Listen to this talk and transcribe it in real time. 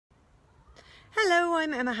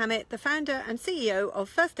I'm Emma Hammett, the founder and CEO of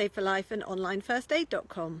First Aid for Life and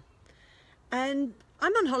onlinefirstaid.com. And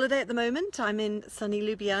I'm on holiday at the moment. I'm in sunny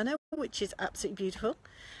Ljubljana, which is absolutely beautiful.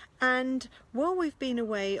 And while we've been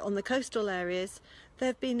away on the coastal areas, there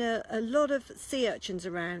have been a lot of sea urchins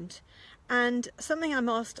around. And something I'm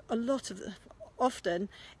asked often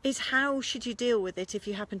is, how should you deal with it if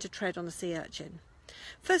you happen to tread on a sea urchin?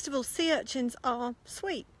 First of all, sea urchins are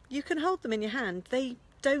sweet. You can hold them in your hand. They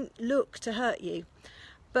don't look to hurt you.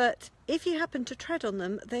 But if you happen to tread on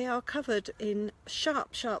them, they are covered in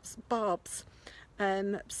sharp barbs,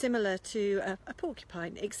 similar to a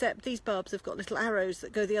porcupine, except these barbs have got little arrows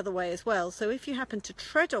that go the other way as well. So if you happen to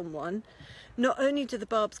tread on one, not only do the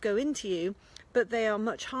barbs go into you, but they are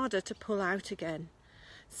much harder to pull out again.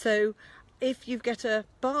 So if you get a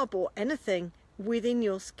barb or anything within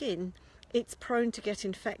your skin, it's prone to get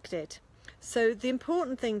infected. So the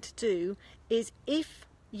important thing to do is, if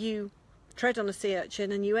you tread on a sea urchin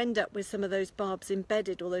and you end up with some of those barbs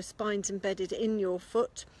embedded or those spines embedded in your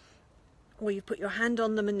foot, or you put your hand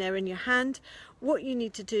on them and they're in your hand, what you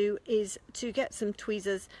need to do is to get some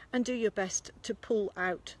tweezers and do your best to pull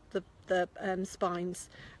out the spines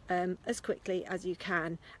as quickly as you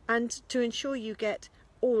can, and to ensure you get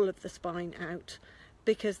all of the spine out,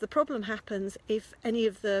 because the problem happens if any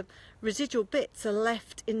of the residual bits are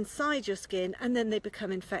left inside your skin and then they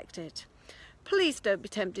become infected. Please don't be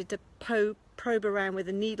tempted to probe around with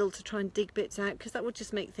a needle to try and dig bits out, because that will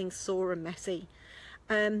just make things sore and messy.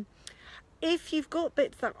 If you've got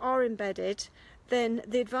bits that are embedded, then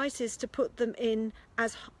the advice is to put them in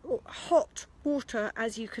as hot water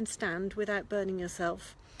as you can stand without burning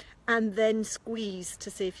yourself, and then squeeze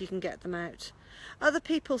to see if you can get them out. Other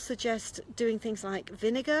people suggest doing things like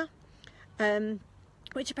vinegar,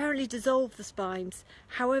 which apparently dissolve the spines.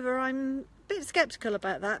 However, I'm a bit sceptical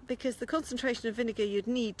about that, because the concentration of vinegar you'd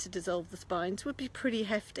need to dissolve the spines would be pretty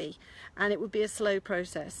hefty, and it would be a slow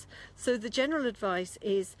process. So the general advice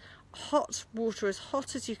is hot water, as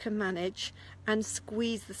hot as you can manage, and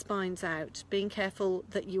squeeze the spines out, being careful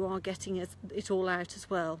that you are getting it all out as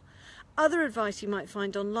well. Other advice you might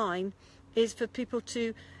find online is for people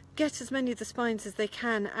to get as many of the spines as they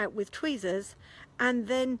can out with tweezers, and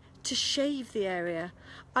then to shave the area.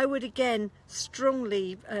 I would again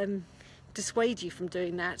strongly dissuade you from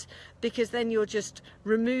doing that, because then you're just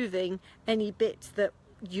removing any bits that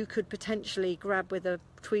you could potentially grab with the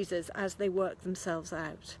tweezers as they work themselves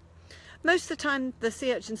out. Most of the time the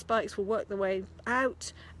sea urchin spikes will work their way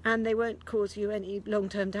out and they won't cause you any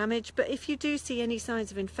long-term damage, but if you do see any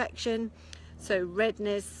signs of infection, so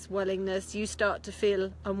redness, swellingness, you start to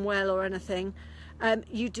feel unwell or anything,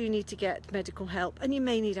 you do need to get medical help, and you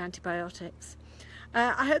may need antibiotics.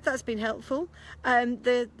 I hope that's been helpful.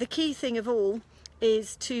 The key thing of all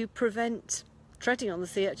is to prevent treading on the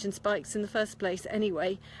sea urchin spikes in the first place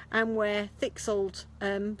anyway, and wear thick-soled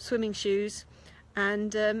swimming shoes,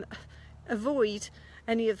 and avoid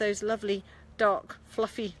any of those lovely dark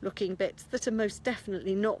fluffy looking bits that are most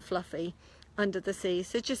definitely not fluffy under the sea.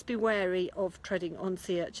 So just be wary of treading on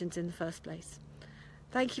sea urchins in the first place.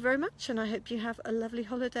 Thank you very much, and I hope you have a lovely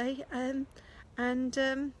holiday.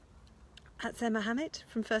 That's Emma Hammett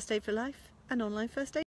from First Aid for Life and Online First Aid.